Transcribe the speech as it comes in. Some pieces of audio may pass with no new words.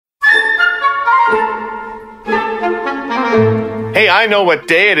Hey, I know what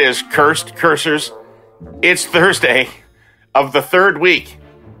day it is, cursers. It's Thursday of the third week.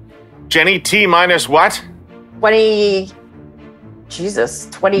 Jenny, T minus what? 20.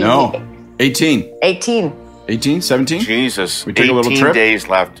 No, 18. 18. 18, 17? Jesus. We take a little 18 trip. days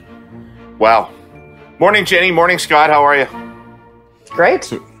left. Wow. Morning, Jenny. Morning, Scott. How are you? Great.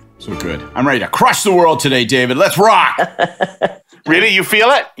 So good. I'm ready to crush the world today, David. Let's rock. Really? You feel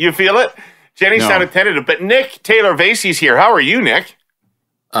it? You feel it? Jenny No. sounded tentative, but Nick Taylor-Vasey's here. How are you, Nick?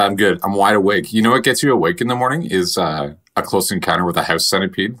 I'm good. I'm wide awake. You know what gets you awake in the morning is a close encounter with a house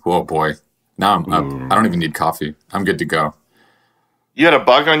centipede. Oh, boy. Now I'm up. I don't even need coffee. I'm good to go. You had a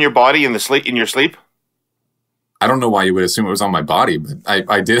bug on your body in your sleep? I don't know why you would assume it was on my body, but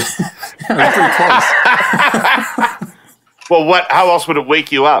I did. It was pretty close. Well, how else would it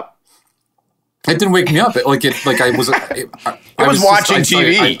wake you up? It didn't wake me up. I was. I was watching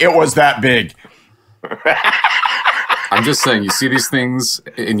TV. It was that big. I'm just saying, you see these things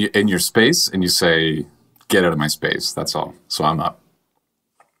in your space, and you say, "Get out of my space." That's all. So I'm up.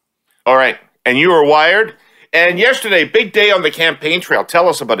 All right. And you were wired. And yesterday, big day on the campaign trail. Tell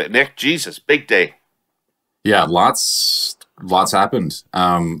us about it, Nick. Jesus, big day. Yeah, lots happened.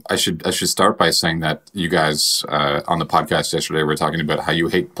 I should start by saying that you guys on the podcast yesterday were talking about how you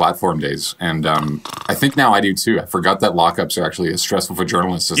hate platform days, and I think now I do too. I forgot that lockups are actually as stressful for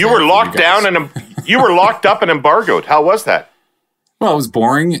journalists as you were locked down and you were locked up and embargoed. How was that? Well, it was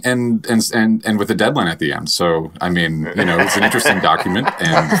boring and with a deadline at the end. So I mean, it's an interesting document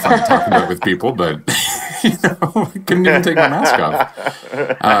and fun to talk about with people, but I couldn't even take my mask off.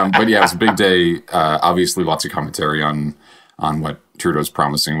 But yeah, it was a big day. Obviously, lots of commentary on what Trudeau's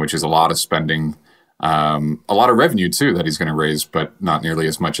promising, which is a lot of spending, a lot of revenue too that he's going to raise, but not nearly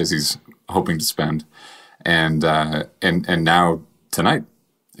as much as he's hoping to spend. And now tonight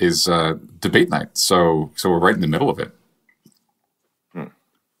is debate night, so we're right in the middle of it.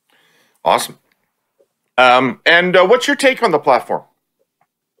 Awesome. And what's your take on the platform?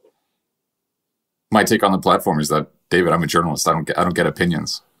 My take on the platform is that, David, I'm a journalist. I don't get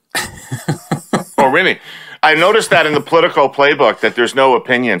opinions. Oh, really? I noticed that in the Politico playbook that there's no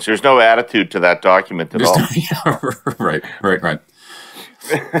opinions. There's no attitude to that document at all. Yeah, right.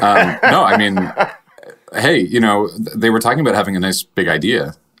 No, I mean, hey, they were talking about having a nice big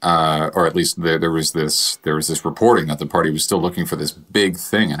idea, or at least there was this reporting that the party was still looking for this big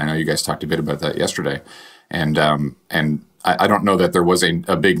thing, and I know you guys talked a bit about that yesterday, and I don't know that there was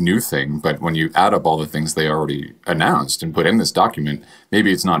a big new thing, but when you add up all the things they already announced and put in this document,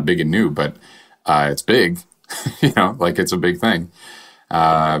 maybe it's not big and new, but it's big. It's a big thing,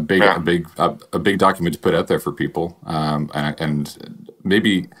 a big document to put out there for people, and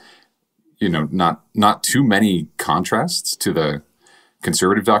maybe not too many contrasts to the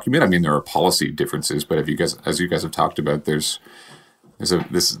conservative document. I mean, there are policy differences, but as you guys have talked about, the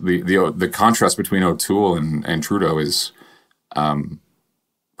contrast between O'Toole and Trudeau is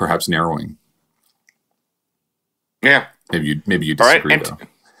perhaps narrowing. Yeah, maybe you disagree, right. though.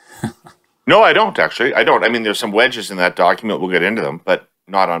 No, I don't, actually. I don't. I mean, there's some wedges in that document. We'll get into them, but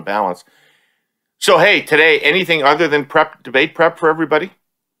not on balance. So, hey, today, anything other than debate prep for everybody?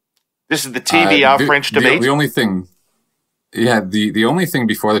 This is the TVA French debate? The only thing... Yeah, the only thing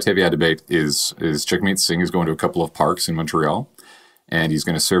before the TVA debate is Jagmeet Singh is going to a couple of parks in Montreal, and he's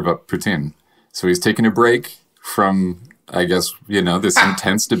going to serve up poutine. So he's taking a break from, I guess, this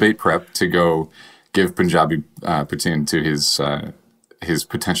intense debate prep to go give Punjabi poutine to his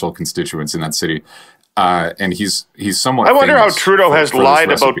potential constituents in that city, and he's somewhat. I wonder how Trudeau has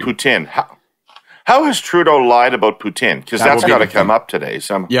lied about poutine. How has Trudeau lied about poutine? Because that's got to come up today.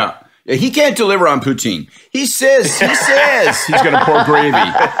 Yeah, he can't deliver on poutine. He says he's going to pour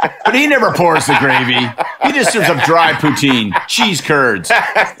gravy, but he never pours the gravy. He just serves up dry poutine, cheese curds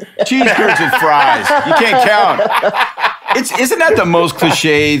with fries. You can't count. Isn't that the most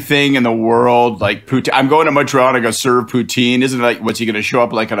cliche thing in the world? Like poutine. I'm going to Montreal and I go serve poutine. Isn't it like, what's he going to show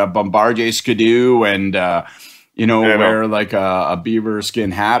up like on a Bombardier Skidoo and wear like a beaver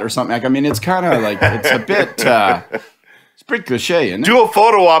skin hat or something? Like, I mean, it's kind of like it's a bit. It's pretty cliche, isn't it? Do a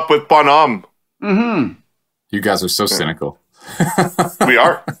photo op with Bonhomme. Mm-hmm. You guys are so cynical. We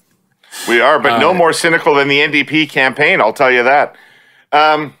are, but no more cynical than the NDP campaign. I'll tell you that.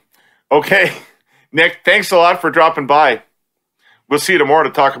 Okay. Nick, thanks a lot for dropping by. We'll see you tomorrow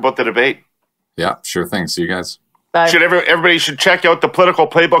to talk about the debate. Yeah, sure thing. See you guys. Bye. Everybody should check out the Political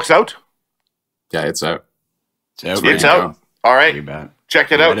playbook's out? Yeah, it's out. It's out. All right.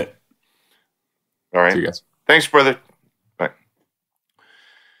 Check it out. All right. See you guys. Thanks, brother. Bye.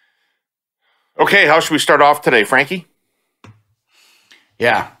 Okay, how should we start off today, Frankie?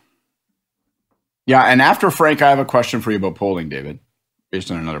 Yeah. Yeah, and after Frank, I have a question for you about polling, David,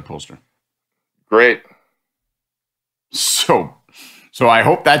 based on another pollster. Great. So I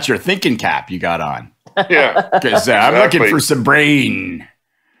hope that's your thinking cap you got on. Yeah. Because I'm looking for some brain.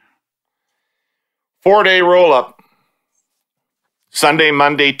 4-day roll-up. Sunday,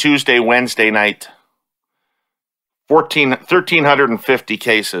 Monday, Tuesday, Wednesday night. 1,350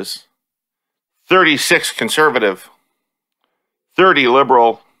 cases. 36 conservative. 30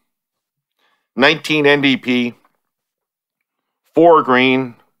 liberal. 19 NDP. 4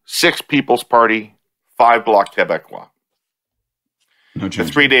 Green. 6 People's Party. 5 Bloc Québécois. No The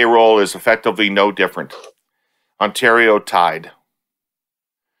change. 3-day roll is effectively no different. Ontario tied.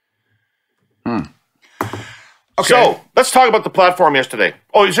 Okay. So let's talk about the platform yesterday.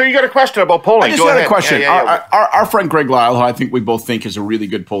 Oh, so you got a question about polling? I just Go got ahead. a question. Yeah. Our friend Greg Lyle, who I think we both think is a really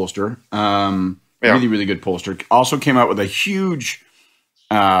good pollster, really, really good pollster, also came out with a huge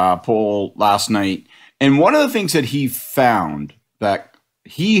poll last night. And one of the things that he found that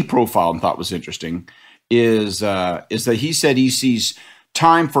he profiled and thought was interesting is that he said he sees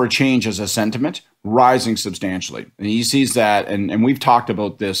time for a change as a sentiment rising substantially. And he sees that, and we've talked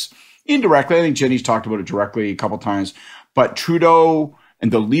about this indirectly. I think Jenny's talked about it directly a couple times, but Trudeau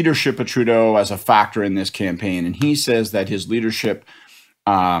and the leadership of Trudeau as a factor in this campaign. And he says that his leadership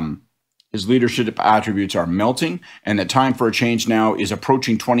attributes are melting, and that time for a change now is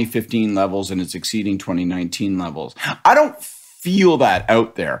approaching 2015 levels and it's exceeding 2019 levels. I don't feel that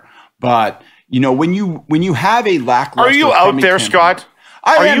out there, but you know, when you have a lackluster, Are you out there, campaign, Scott?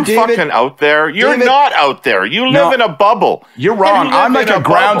 Are you David, fucking out there? You're David, not out there. You live in a bubble. You're wrong. You live I'm like in a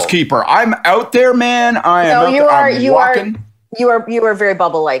groundskeeper. I'm out there, man. I am. No, out you there. are. I'm You walking. are. You are very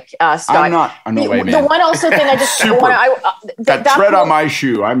bubble-like, Scott. I'm not. No way, man. The one also thing I just Super. that tread poll, on my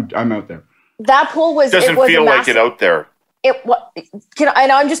shoe. I'm out there. That poll was. Doesn't it was feel a like massive, it out there.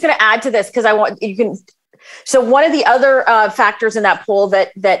 And I'm just going to add to this because I want you can. So one of the other factors in that poll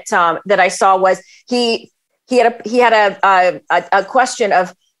that I saw was he had a question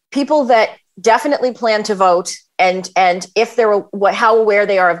of people that definitely plan to vote and if they're how aware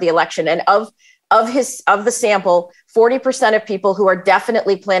they are of the election, and of the sample, 40% of people who are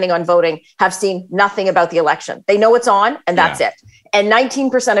definitely planning on voting have seen nothing about the election. They know it's on and that's it. And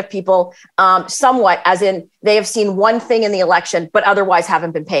 19% of people, somewhat, as in they have seen one thing in the election, but otherwise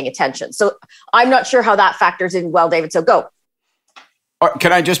haven't been paying attention. So I'm not sure how that factors in well, David. So go.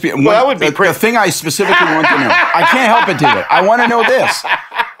 Can I just be? Well, that would be the thing I specifically want to know. I can't help it, David. I want to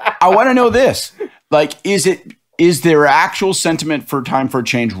know this. Like, is there actual sentiment for time for a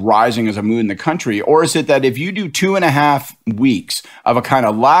change rising as a mood in the country? Or is it that if you do 2.5 weeks of a kind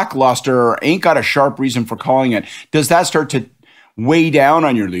of lackluster, ain't got a sharp reason for calling it, does that start to weigh down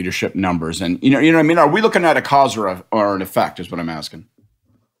on your leadership numbers? And you know what I mean? Are we looking at a cause or an effect is what I'm asking.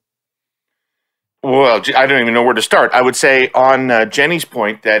 Well, I don't even know where to start. I would say on Jenny's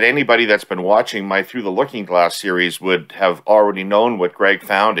point that anybody that's been watching my Through the Looking Glass series would have already known what Greg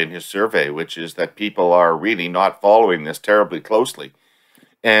found in his survey, which is that people are really not following this terribly closely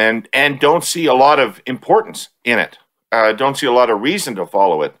and don't see a lot of importance in it. Don't see a lot of reason to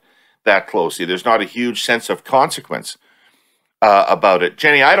follow it that closely. There's not a huge sense of consequence about it.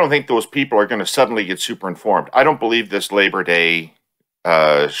 Jenny, I don't think those people are going to suddenly get super informed. I don't believe this Labor Day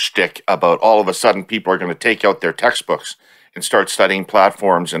shtick about all of a sudden people are going to take out their textbooks and start studying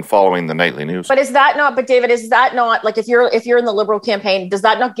platforms and following the nightly news. But David, is that not like if you're in the Liberal campaign, does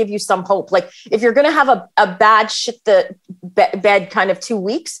that not give you some hope? Like if you're going to have a bad shit the bed kind of 2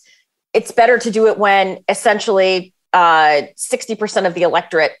 weeks, it's better to do it when essentially 60% of the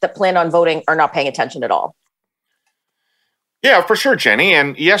electorate that plan on voting are not paying attention at all. Yeah, for sure, Jenny.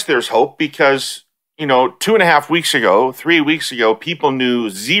 And yes, there's hope because 2.5 weeks ago, 3 weeks ago, people knew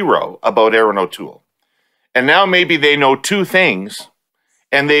zero about Aaron O'Toole. And now maybe they know 2 things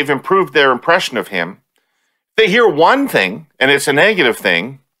and they've improved their impression of him. They hear one thing and it's a negative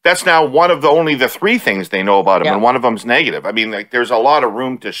thing. That's now one of only the 3 things they know about him, and one of them's negative. I mean, like, there's a lot of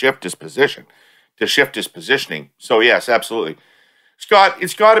room to shift his position, to shift his positioning. So yes, absolutely. Scott,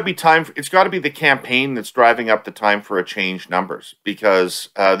 it's got to be it's got to be the campaign that's driving up the time for a change numbers, because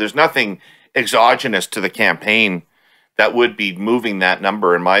there's nothing exogenous to the campaign that would be moving that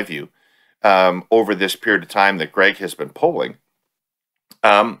number, in my view, over this period of time that Greg has been polling.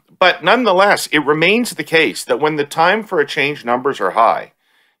 But nonetheless, it remains the case that when the time for a change numbers are high,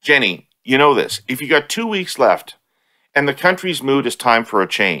 Jenny, you know this, if you got 2 weeks left and the country's mood is time for a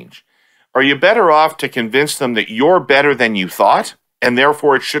change, are you better off to convince them that you're better than you thought and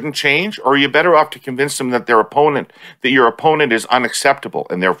therefore it shouldn't change? Or are you better off to convince them that your opponent is unacceptable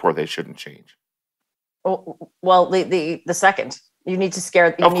and therefore they shouldn't change? Well, the second. You need to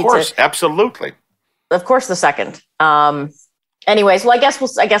scare. Of course, absolutely. Of course, the second. Anyways, well, I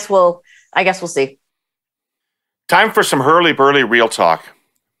guess we'll see. Time for some hurly-burly real talk.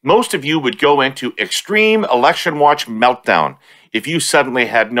 Most of you would go into extreme election watch meltdown if you suddenly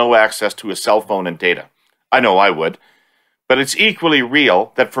had no access to a cell phone and data. I know I would. But it's equally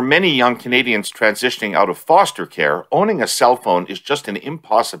real that for many young Canadians transitioning out of foster care, owning a cell phone is just an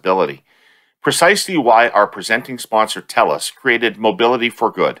impossibility. Precisely why our presenting sponsor TELUS created Mobility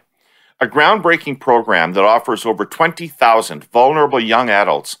for Good, a groundbreaking program that offers over 20,000 vulnerable young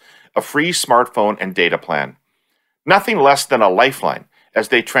adults a free smartphone and data plan. Nothing less than a lifeline as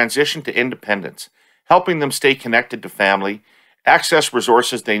they transition to independence, helping them stay connected to family, access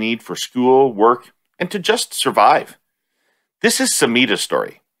resources they need for school, work, and to just survive. This is Samita's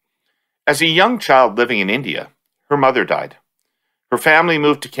story. As a young child living in India, her mother died. Her family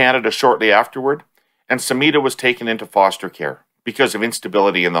moved to Canada shortly afterward, and Samita was taken into foster care because of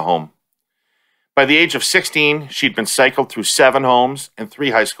instability in the home. By the age of 16, she'd been cycled through 7 homes and 3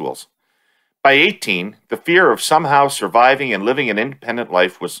 high schools. By 18, the fear of somehow surviving and living an independent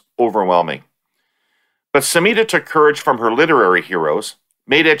life was overwhelming. But Samita took courage from her literary heroes,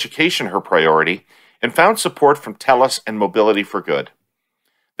 made education her priority, and found support from TELUS and Mobility for Good.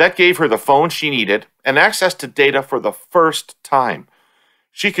 That gave her the phone she needed and access to data for the first time.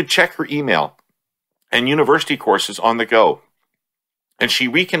 She could check her email and university courses on the go. And she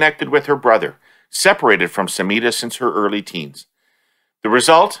reconnected with her brother, separated from Samita since her early teens. The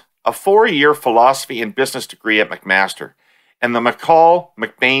result? A 4-year philosophy and business degree at McMaster and the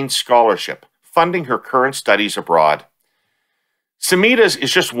McCall-McBain Scholarship, funding her current studies abroad. Samita's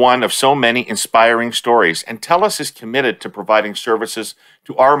is just one of so many inspiring stories, and TELUS is committed to providing services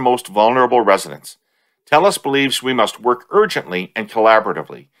to our most vulnerable residents. TELUS believes we must work urgently and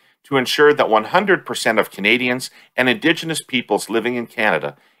collaboratively to ensure that 100% of Canadians and Indigenous peoples living in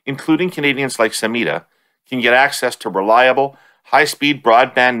Canada, including Canadians like Samita, can get access to reliable, high-speed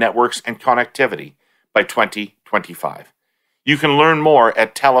broadband networks and connectivity by 2025. You can learn more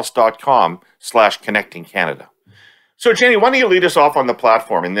at telus.com/connectingcanada. So, Jenni, why don't you lead us off on the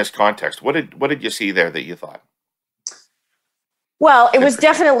platform in this context? What did you see there that you thought? Well, it was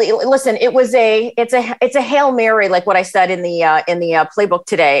definitely, listen, it's a Hail Mary, like what I said in the playbook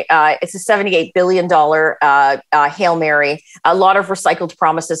today. It's a $78 billion Hail Mary, a lot of recycled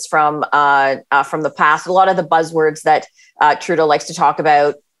promises from the past, a lot of the buzzwords that Trudeau likes to talk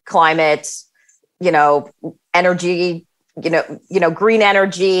about: climate, energy, green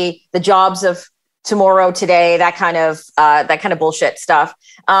energy, the jobs of tomorrow, today, that kind of bullshit stuff.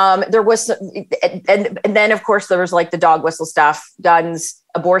 There was, and then of course there was like the dog whistle stuff, guns,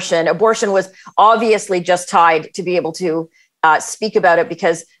 abortion. Abortion was obviously just tied to be able to speak about it,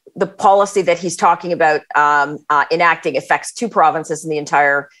 because the policy that he's talking about enacting affects 2 provinces in the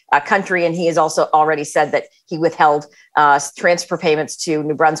entire country. And he has also already said that he withheld transfer payments to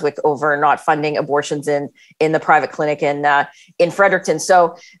New Brunswick over not funding abortions in the private clinic in Fredericton.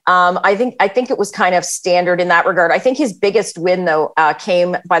 So I think it was kind of standard in that regard. I think his biggest win, though,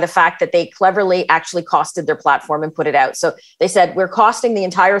 came by the fact that they cleverly actually costed their platform and put it out. So they said, we're costing the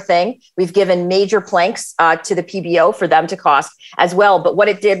entire thing. We've given major planks to the PBO for them to cost as well. But what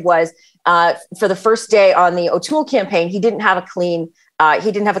it did was, for the first day on the O'Toole campaign, he didn't have a clean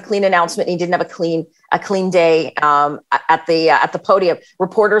announcement. He didn't have a clean day at the podium.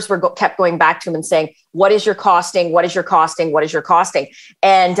 Reporters kept going back to him and saying, "What is your costing? What is your costing? What is your costing?"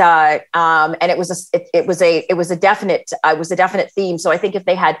 And it was a definite theme. So I think if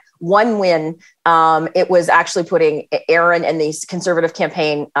they had one win, it was actually putting Aaron and the Conservative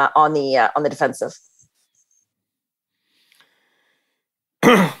campaign on the defensive.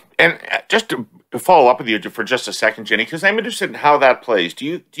 And just to follow up with you for just a second, Jenni, because I'm interested in how that plays.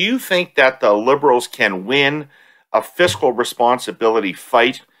 Do you think that the Liberals can win a fiscal responsibility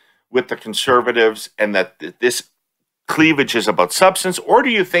fight with the Conservatives, and that this cleavage is about substance? Or do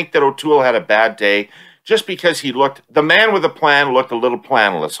you think that O'Toole had a bad day just because the man with a plan looked a little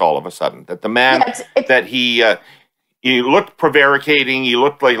planless all of a sudden? That the man that he looked prevaricating, he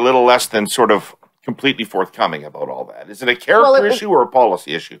looked like a little less than sort of completely forthcoming about all that. Is it a character issue or a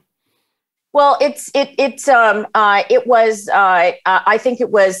policy issue? Well, I think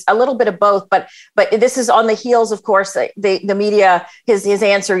it was a little bit of both, but this is on the heels, of course, the media, his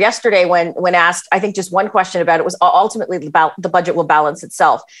answer yesterday when asked, I think just one question about it, was ultimately the budget will balance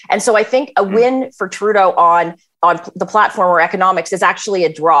itself. And so I think a win for Trudeau on the platform or economics is actually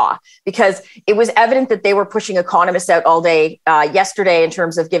a draw, because it was evident that they were pushing economists out all day yesterday in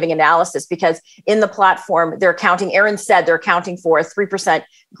terms of giving analysis, because in the platform, Aaron said they're accounting for a 3%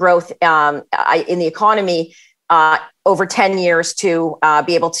 growth in the economy over 10 years to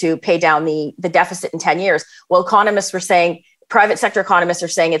be able to pay down the deficit in 10 years. Well, economists were saying, private sector economists are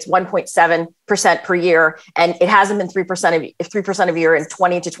saying it's 1.7% per year, and it hasn't been 3% of a year in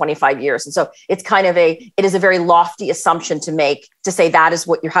 20 to 25 years. And so it's kind of it is a very lofty assumption to make, to say that is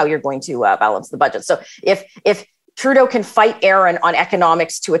how you're going to balance the budget. So if Trudeau can fight Aaron on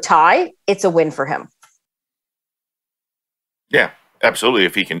economics to a tie, it's a win for him. Yeah, absolutely.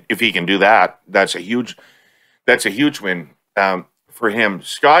 If he can do that, that's a huge win for him.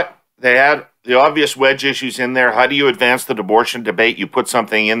 Scott, they had the obvious wedge issues in there. How do you advance the abortion debate? You put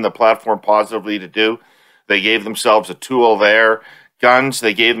something in the platform positively to do. They gave themselves a tool there. Guns,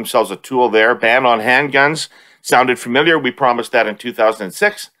 they gave themselves a tool there. Ban on handguns sounded familiar. We promised that in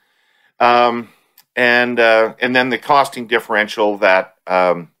 2006. And then the costing differential that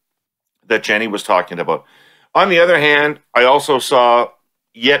Jenni was talking about. On the other hand, I also saw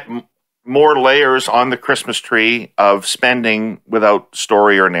yet more layers on the Christmas tree of spending without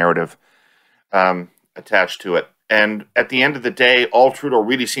story or narrative attached to it. And at the end of the day, all Trudeau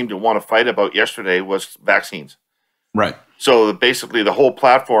really seemed to want to fight about yesterday was vaccines. Right. So basically the whole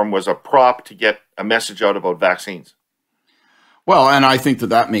platform was a prop to get a message out about vaccines. Well, and I think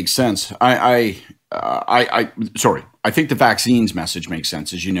that makes sense. I think the vaccines message makes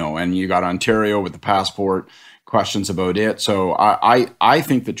sense, as you know, and you got Ontario with the passport, questions about it. So I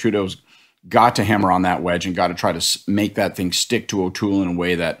think that Trudeau's got to hammer on that wedge and got to try to make that thing stick to O'Toole in a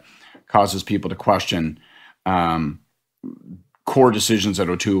way that causes people to question core decisions that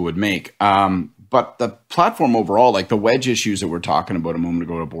O'Toole would make. But the platform overall, like the wedge issues that we're talking about a moment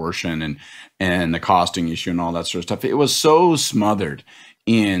ago, abortion and the costing issue and all that sort of stuff, it was so smothered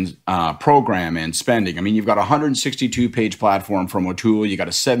in program and spending. I mean, you've got a 162-page platform from O'Toole. You got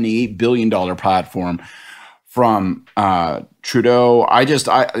a $78 billion platform from Trudeau.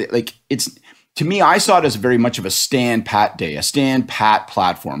 To me, I saw it as very much of a stand pat day, a stand pat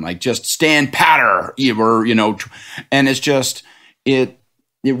platform, like just stand patter, and it's just, it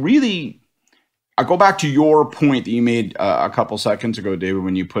really, I go back to your point that you made a couple seconds ago, David,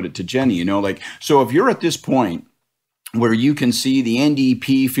 when you put it to Jenni, so if you're at this point where you can see the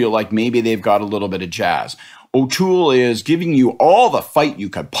NDP feel like maybe they've got a little bit of jazz, O'Toole is giving you all the fight you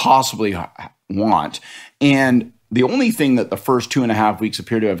could possibly want. And the only thing that the first 2.5 weeks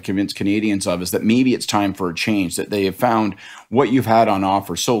appear to have convinced Canadians of is that maybe it's time for a change, that they have found what you've had on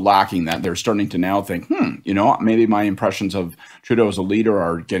offer so lacking that they're starting to now think, maybe my impressions of Trudeau as a leader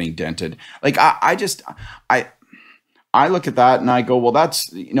are getting dented. Like, I look at that and I go, well, that's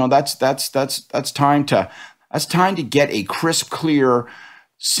time to get a crisp, clear,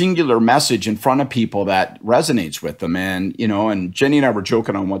 singular message in front of people that resonates with them. And, and Jenni and I were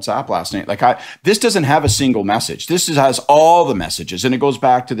joking on WhatsApp last night. Like, this doesn't have a single message. This has all the messages. And it goes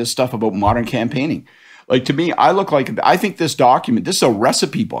back to this stuff about modern campaigning. Like, to me, I think this document, this is a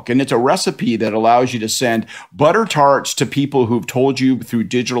recipe book, and it's a recipe that allows you to send butter tarts to people who've told you through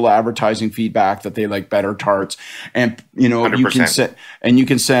digital advertising feedback that they like better tarts. And, 100%. you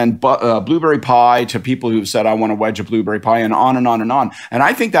can send blueberry pie to people who've said, I want a wedge of blueberry pie, and on and on and on. And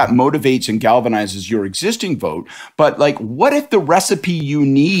I think that motivates and galvanizes your existing vote. But like, what if the recipe you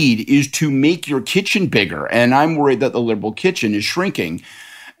need is to make your kitchen bigger? And I'm worried that the Liberal kitchen is shrinking.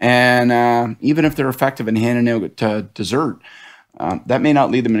 And even if they're effective in handing out dessert, that may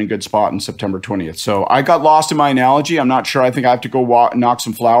not lead them in a good spot on September 20th. So I got lost in my analogy. I'm not sure. I think I have to go knock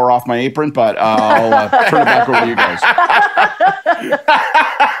some flour off my apron, but I'll turn it back over to you guys.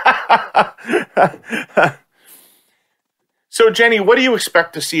 So, Jenni, what do you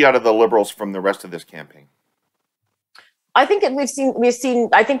expect to see out of the Liberals from the rest of this campaign? I think we've seen.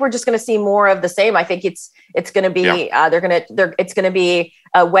 I think we're just going to see more of the same. I think it's going to be it's going to be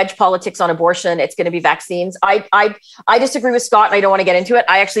wedge politics on abortion. It's going to be vaccines. I disagree with Scott, and I don't want to get into it.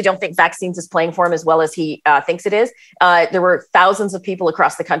 I actually don't think vaccines is playing for him as well as he thinks it is. There were thousands of people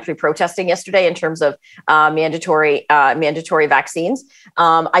across the country protesting yesterday in terms of mandatory vaccines.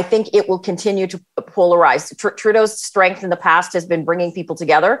 I think it will continue to polarize. Trudeau's strength in the past has been bringing people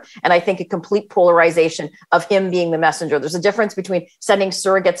together, and I think a complete polarization of him being the messenger. There's a difference between sending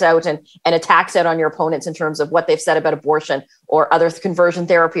surrogates out and attacks out on your opponents in terms of what they've said about abortion or other conversion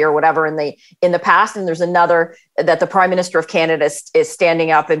therapy or whatever in the past. And there's another that the Prime Minister of Canada is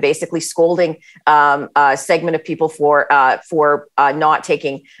standing up and basically scolding a segment of people for not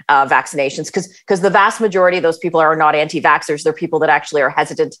taking vaccinations, because the vast majority of those people are not anti-vaxxers. They're people that actually are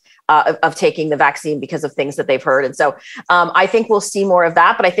hesitant of taking the vaccine because of things that they've heard. And so I think we'll see more of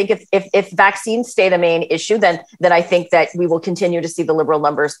that. But I think if vaccines stay the main issue, then I think that we will continue to see the Liberal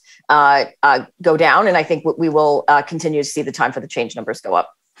numbers go down. And I think we will continue to see the time for the change numbers go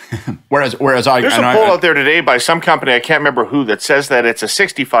up. Whereas there's a poll out there today by some company, I can't remember who, that says that it's a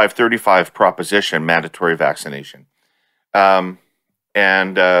 65-35 proposition, mandatory vaccination. The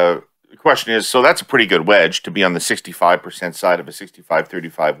question is, so that's a pretty good wedge to be on the 65% side of a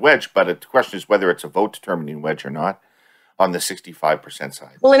 65-35 wedge, but the question is whether it's a vote determining wedge or not on the 65%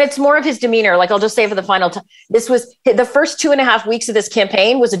 side. Well, and it's more of his demeanor. Like, I'll just say for the final time, this was the first 2.5 weeks of this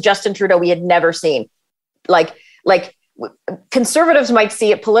campaign was a Justin Trudeau we had never seen. Like conservatives might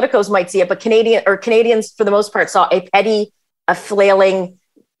see it, politicos might see it, but Canadians for the most part saw a petty, a flailing,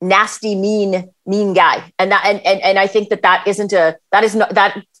 nasty, mean guy. And I think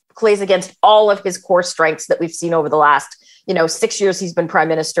that plays against all of his core strengths that we've seen over the last, 6 years he's been prime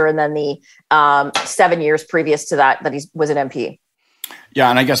minister, and then the 7 years previous to that he was an MP.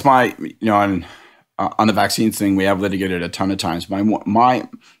 Yeah, and I guess on the vaccines thing, we have litigated a ton of times.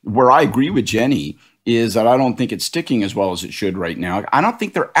 Where I agree with Jenny is that I don't think it's sticking as well as it should right now. I don't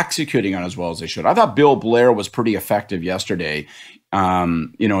think they're executing on as well as they should. I thought Bill Blair was pretty effective yesterday.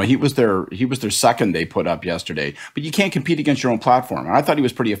 He was their second they put up yesterday, but you can't compete against your own platform. And I thought he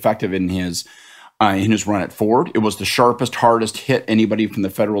was pretty effective in his run at Ford. It was the sharpest, hardest hit anybody from the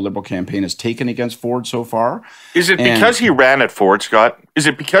federal Liberal campaign has taken against Ford so far. Is it because he ran at Ford, Scott? Is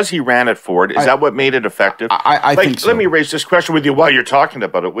it because he ran at Ford? Is that what made it effective? I think so. Let me raise this question with you while you're talking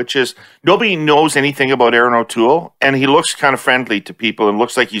about it, which is nobody knows anything about Aaron O'Toole, and he looks kind of friendly to people and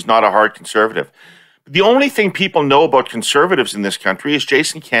looks like he's not a hard conservative. The only thing people know about conservatives in this country is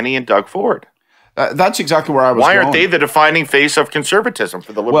Jason Kenney and Doug Ford. That's exactly where I was going. Why aren't they the defining face of conservatism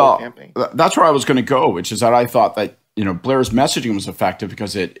for the Liberal campaign? That's where I was going to go, which is that I thought that Blair's messaging was effective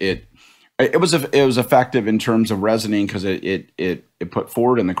because it was effective in terms of resonating because it put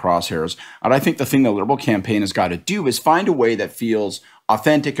Ford in the crosshairs. And I think the thing the Liberal campaign has got to do is find a way that feels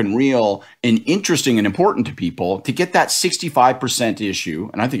authentic and real and interesting and important to people to get that 65% issue,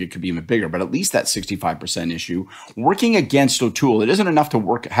 and I think it could be even bigger, but at least that 65% issue working against O'Toole. It isn't enough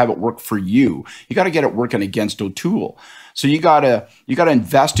to have it work for you. You got to get it working against O'Toole. So you got to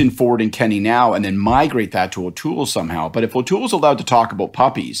invest in Ford and Kenney now and then migrate that to O'Toole somehow. But if O'Toole's allowed to talk about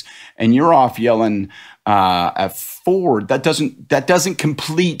puppies and you're off yelling at Ford, that doesn't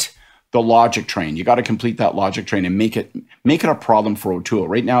complete the logic train. You got to complete that logic train and make it a problem for O'Toole.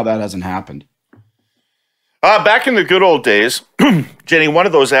 Right now, that hasn't happened. Back in the good old days, Jenny, one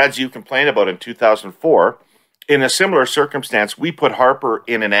of those ads you complained about in 2004, in a similar circumstance, we put Harper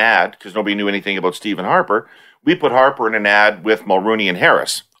in an ad because nobody knew anything about Stephen Harper. We put Harper in an ad with Mulroney and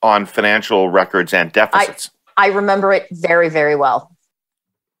Harris on financial records and deficits. I remember it very, very well.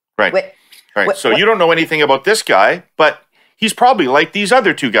 Right. So you don't know anything about this guy, but he's probably like these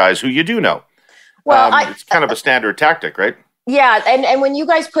other two guys who you do know. Well, it's kind of a standard tactic, right? Yeah, and when you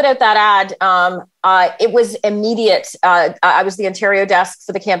guys put out that ad, it was immediate. I was the Ontario desk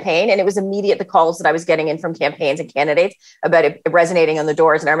for the campaign, and it was immediate the calls that I was getting in from campaigns and candidates about it resonating on the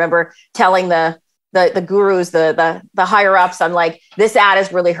doors. And I remember telling the gurus, the higher ups, I'm like, this ad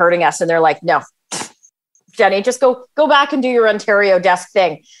is really hurting us, and they're like, no. Jenny, just go back and do your Ontario desk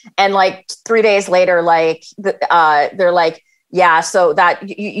thing. And like 3 days later, they're like, yeah, so that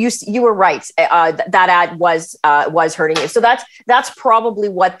you were right. That ad was hurting you. So that's probably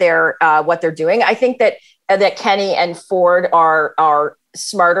what they're doing. I think that Kenney and Ford are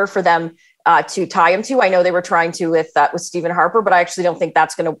smarter for them to tie him to. I know they were trying to with Stephen Harper, but I actually don't think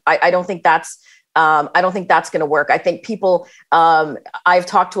that's going to. I don't think that's going to work. I think people, I've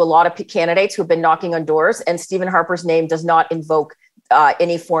talked to a lot of candidates who have been knocking on doors, and Stephen Harper's name does not invoke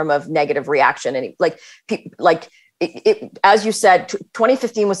any form of negative reaction. And as you said,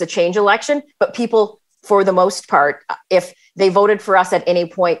 2015 was a change election, but people, for the most part, if they voted for us at any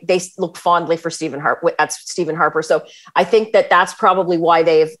point, they look fondly for Stephen Harper. So I think that's probably why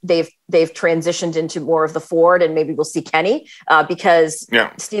they've transitioned into more of the Ford, and maybe we'll see Kenney because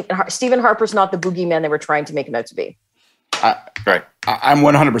Stephen Harper's not the boogeyman they were trying to make him out to be. Right. I'm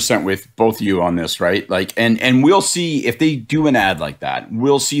 100% with both of you on this, right? Like, and we'll see if they do an ad like that.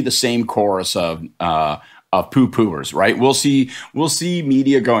 We'll see the same chorus of poo-pooers, right? We'll see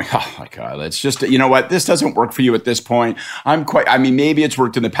media going, oh my God, let's just, you know what? This doesn't work for you at this point. Maybe it's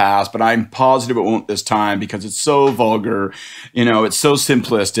worked in the past, but I'm positive it won't this time because it's so vulgar. It's so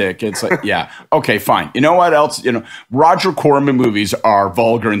simplistic. It's like, yeah, okay, fine. You know what else? Roger Corman movies are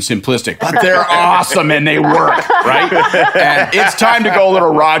vulgar and simplistic, but they're awesome and they work, right? And it's time to go a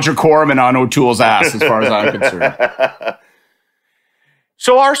little Roger Corman on O'Toole's ass as far as I'm concerned.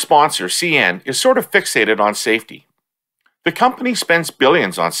 So our sponsor, CN, is sort of fixated on safety. The company spends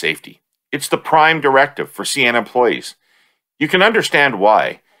billions on safety. It's the prime directive for CN employees. You can understand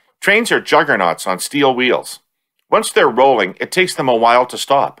why. Trains are juggernauts on steel wheels. Once they're rolling, it takes them a while to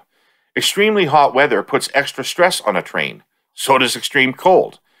stop. Extremely hot weather puts extra stress on a train. So does extreme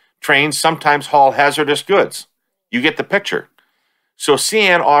cold. Trains sometimes haul hazardous goods. You get the picture. So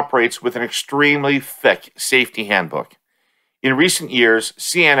CN operates with an extremely thick safety handbook. In recent years,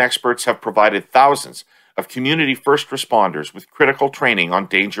 CN experts have provided thousands of community first responders with critical training on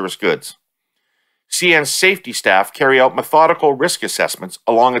dangerous goods. CN's safety staff carry out methodical risk assessments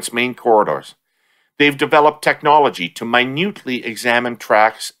along its main corridors. They've developed technology to minutely examine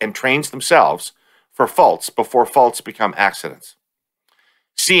tracks and trains themselves for faults before faults become accidents.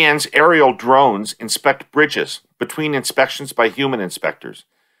 CN's aerial drones inspect bridges between inspections by human inspectors.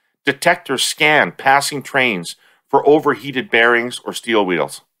 Detectors scan passing trains for overheated bearings or steel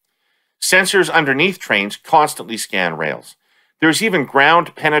wheels. Sensors underneath trains constantly scan rails. There's even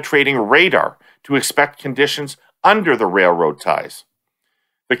ground-penetrating radar to inspect conditions under the railroad ties.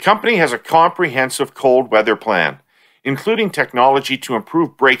 The company has a comprehensive cold weather plan, including technology to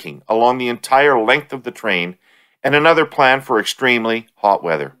improve braking along the entire length of the train and another plan for extremely hot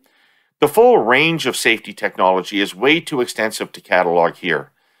weather. The full range of safety technology is way too extensive to catalog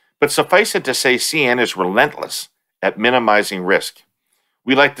here, but suffice it to say CN is relentless at minimizing risk.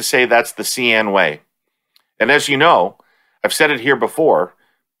 We like to say that's the CN way. And as you know, I've said it here before,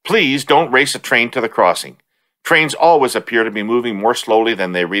 please don't race a train to the crossing. Trains always appear to be moving more slowly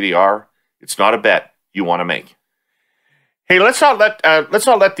than they really are. It's not a bet you want to make. Hey, let's not let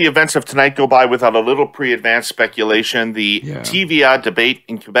the events of tonight go by without a little pre-advanced speculation. The TVA debate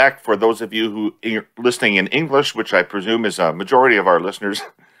in Quebec, for those of you who are listening in English, which I presume is a majority of our listeners,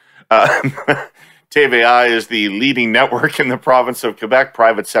 TVA is the leading network in the province of Quebec,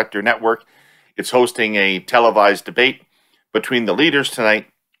 private sector network. It's hosting a televised debate between the leaders tonight.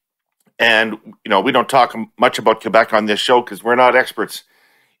 And, you know, we don't talk much about Quebec on this show because we're not experts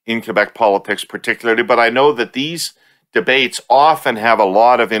in Quebec politics particularly, but I know that these debates often have a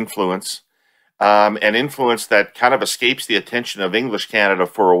lot of influence, and influence that kind of escapes the attention of English Canada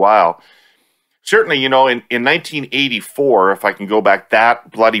for a while. Certainly, you know, in 1984, if I can go back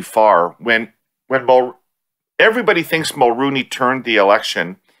that bloody far, when everybody thinks Mulroney turned the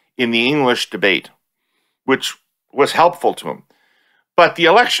election in the English debate, which was helpful to him. But the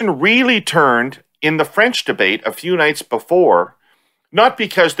election really turned in the French debate a few nights before, not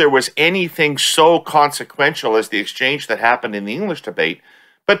because there was anything so consequential as the exchange that happened in the English debate,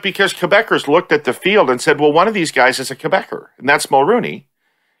 but because Quebecers looked at the field and said, well, one of these guys is a Quebecer, and that's Mulroney.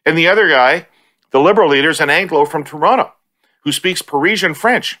 And the other guy, the Liberal leader, is an Anglo from Toronto who speaks Parisian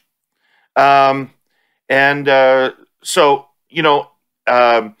French. So, you know,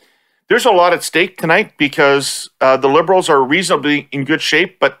 there's a lot at stake tonight because the Liberals are reasonably in good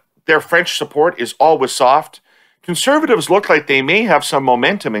shape, but their French support is always soft. Conservatives look like they may have some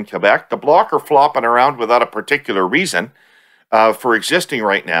momentum in Quebec. The Bloc are flopping around without a particular reason for existing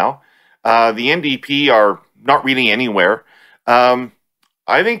right now. The NDP are not really anywhere.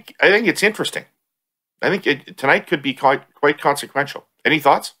 I think it's interesting. I think tonight could be quite consequential. Any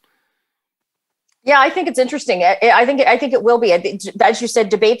thoughts? Yeah, I think it's interesting. I think it will be. As you said,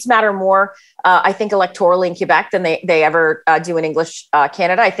 debates matter more, I think, electorally in Quebec than they ever do in English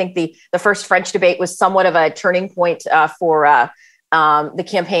Canada. I think the first French debate was somewhat of a turning point for the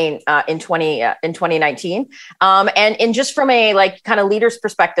campaign in 2019. And just from a kind of leader's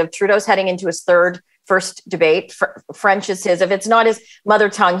perspective, Trudeau's heading into his first debate. French is his. If it's not his mother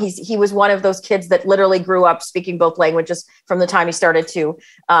tongue, he was one of those kids that literally grew up speaking both languages from the time he started to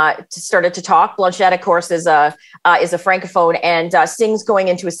talk. Blanchette, of course, is a francophone and sings going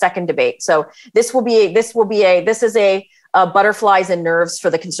into his second debate. So this is a butterflies and nerves for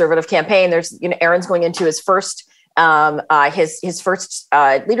the Conservative campaign. There's, you know, Aaron's going into his first leaders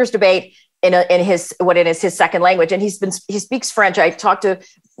debate in his second language, and he speaks French. I talked to,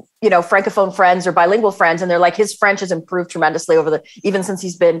 you know, francophone friends or bilingual friends, and they're like, his French has improved tremendously even since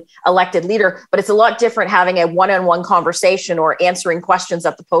he's been elected leader. But it's a lot different having a one-on-one conversation or answering questions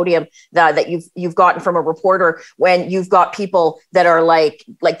at the podium that you've gotten from a reporter, when you've got people that are like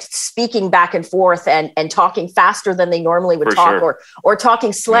speaking back and forth and talking faster than they normally would talk, sure, or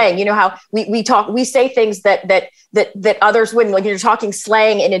talking slang. You know how we say things that others wouldn't. When you're talking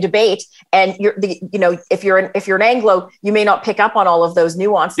slang in a debate, and if you're an Anglo, you may not pick up on all of those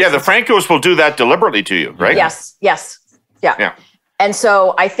nuances. Yeah, the Francos will do that deliberately to you, right? Yes, yeah. And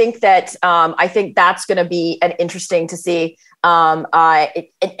so I think that's going to be interesting to see how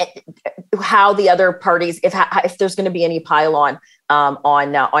the other parties, if there's going to be any pile on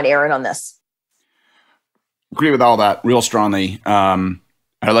Aaron on this. Agree with all that real strongly.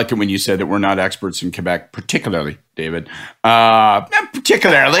 I like it when you said that we're not experts in Quebec, particularly, David.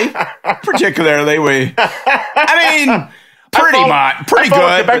 Particularly, we. I mean, pretty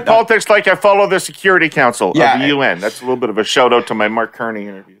good. Quebec politics like I follow the Security Council of the UN. That's a little bit of a shout out to my Mark Carney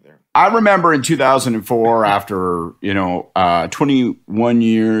interview there. I remember in 2004, after 21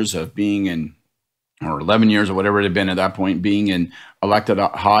 years of being in, or 11 years or whatever it had been at that point, being in elected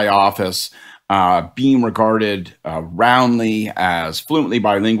high office. Being regarded roundly as fluently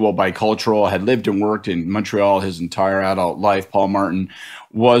bilingual, bicultural, had lived and worked in Montreal his entire adult life. Paul Martin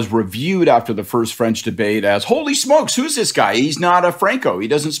was reviewed after the first French debate as, holy smokes, who's this guy? He's not a Franco. He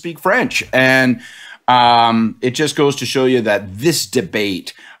doesn't speak French. And it just goes to show you that this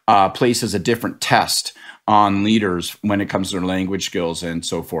debate places a different test on leaders when it comes to their language skills and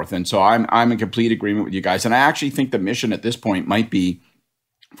so forth. And so I'm in complete agreement with you guys. And I actually think the mission at this point might be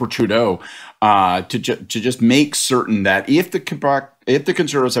for Trudeau to just make certain that if the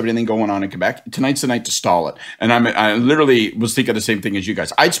Conservatives have anything going on in Quebec, tonight's the night to stall it. And I literally was thinking the same thing as you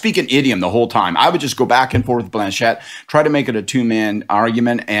guys. I'd speak an idiom the whole time. I would just go back and forth with Blanchette, try to make it a two-man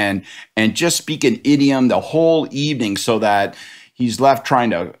argument, and just speak an idiom the whole evening so that he's left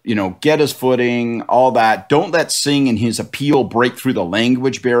trying to, get his footing, all that. Don't let Singh and his appeal break through the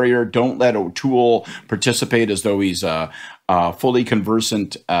language barrier. Don't let O'Toole participate as though he's a fully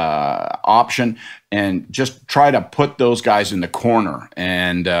conversant option, and just try to put those guys in the corner.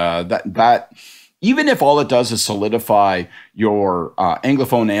 And that even if all it does is solidify your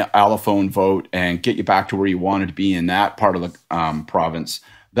Anglophone, allophone vote and get you back to where you wanted to be in that part of the province,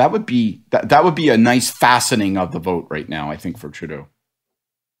 that would be a nice fastening of the vote right now, I think, for Trudeau.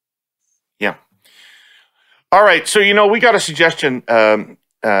 Yeah. All right. So, we got a suggestion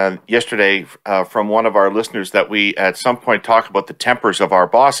yesterday from one of our listeners that we at some point talk about the tempers of our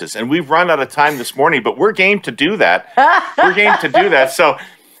bosses. And we've run out of time this morning, but we're game to do that. So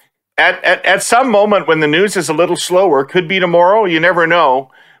at some moment when the news is a little slower, could be tomorrow, you never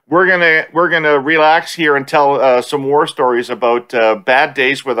know, we're gonna relax here and tell some war stories about bad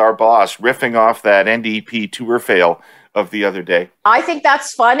days with our boss, riffing off that NDP tour fail of the other day. I think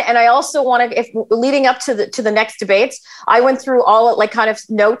that's fun, and I also want to, if leading up to the next debates, I went through all kind of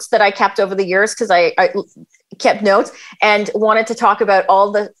notes that I kept over the years because I kept notes and wanted to talk about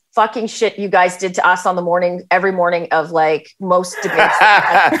all the fucking shit you guys did to us on the every morning of most debates.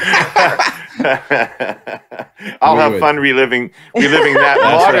 I'll have fun reliving that.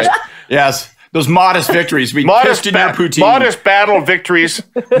 Modest, right. Yes, those modest victories. We kissed in your poutine. Modest battle victories.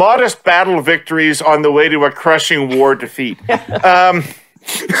 Modest battle victories on the way to a crushing war defeat.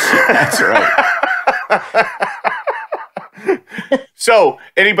 That's right. So,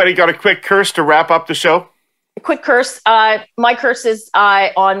 anybody got a quick curse to wrap up the show? Quick curse. My curse is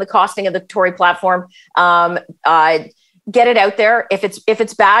on the costing of the Tory platform. Get it out there. If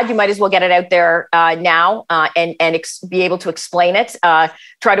it's bad, you might as well get it out there now and be able to explain it.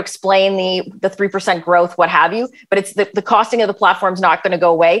 Try to explain the 3% growth, what have you. But it's the costing of the platform is not going to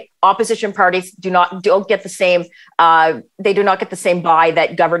go away. Opposition parties don't get the same. They do not get the same buy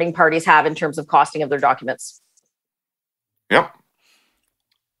that governing parties have in terms of costing of their documents. Yep.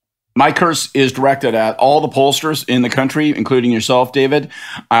 My curse is directed at all the pollsters in the country, including yourself, David.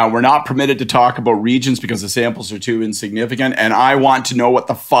 We're not permitted to talk about regions because the samples are too insignificant. And I want to know what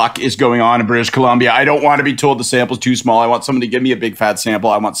the fuck is going on in British Columbia. I don't want to be told the sample's too small. I want someone to give me a big fat sample.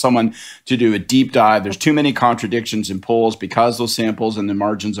 I want someone to do a deep dive. There's too many contradictions in polls because those samples and the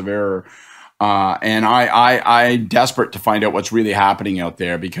margins of error. And I'm desperate to find out what's really happening out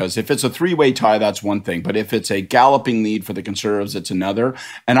there, because if it's a three-way tie, that's one thing. But if it's a galloping lead for the Conservatives, it's another.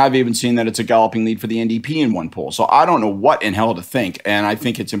 And I've even seen that it's a galloping lead for the NDP in one poll. So I don't know what in hell to think. And I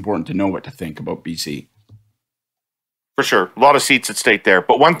think it's important to know what to think about BC. For sure. A lot of seats at stake there.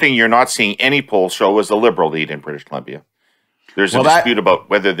 But one thing you're not seeing any polls show is the Liberal lead in British Columbia. There's a dispute about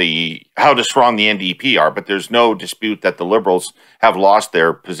how strong the NDP are, but there's no dispute that the Liberals have lost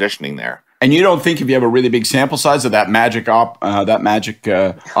their positioning there. And you don't think if you have a really big sample size that magic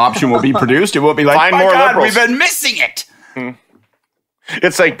option will be produced? It will be like, find my more God, Liberals. We've been missing it.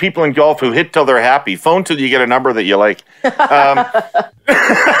 It's like people in golf who hit till they're happy. Phone till you get a number that you like.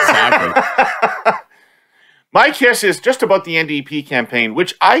 Exactly. My kiss is just about the NDP campaign,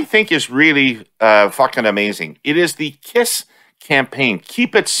 which I think is really fucking amazing. It is the KISS campaign.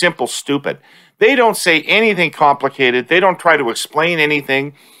 Keep it simple, stupid. They don't say anything complicated. They don't try to explain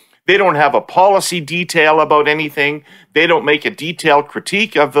anything. They don't have a policy detail about anything. They don't make a detailed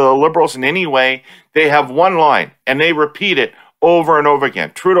critique of the Liberals in any way. They have one line, and they repeat it over and over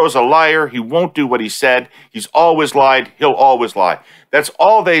again. Trudeau's a liar. He won't do what he said. He's always lied. He'll always lie. That's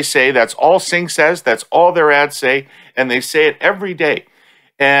all they say. That's all Singh says. That's all their ads say, and they say it every day.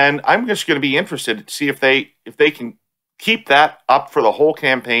 And I'm just going to be interested to see if they can keep that up for the whole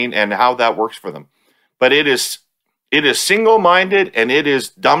campaign and how that works for them. But it is single-minded and it is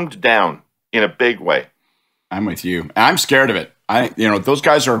dumbed down in a big way. I'm with you. I'm scared of it. Those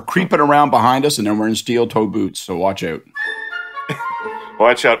guys are creeping around behind us, and then we're in steel-toe boots. So watch out.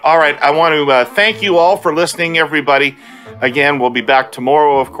 Watch out. All right. I want to thank you all for listening, everybody. Again, we'll be back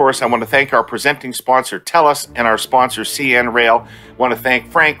tomorrow, of course. I want to thank our presenting sponsor, TELUS, and our sponsor, CN Rail. I want to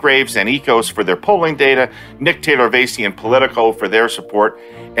thank Frank Graves and EKOS for their polling data, Nick Taylor-Vasey and POLITICO for their support.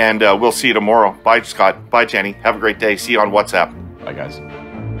 And we'll see you tomorrow. Bye, Scott. Bye, Jenny. Have a great day. See you on WhatsApp. Bye, guys.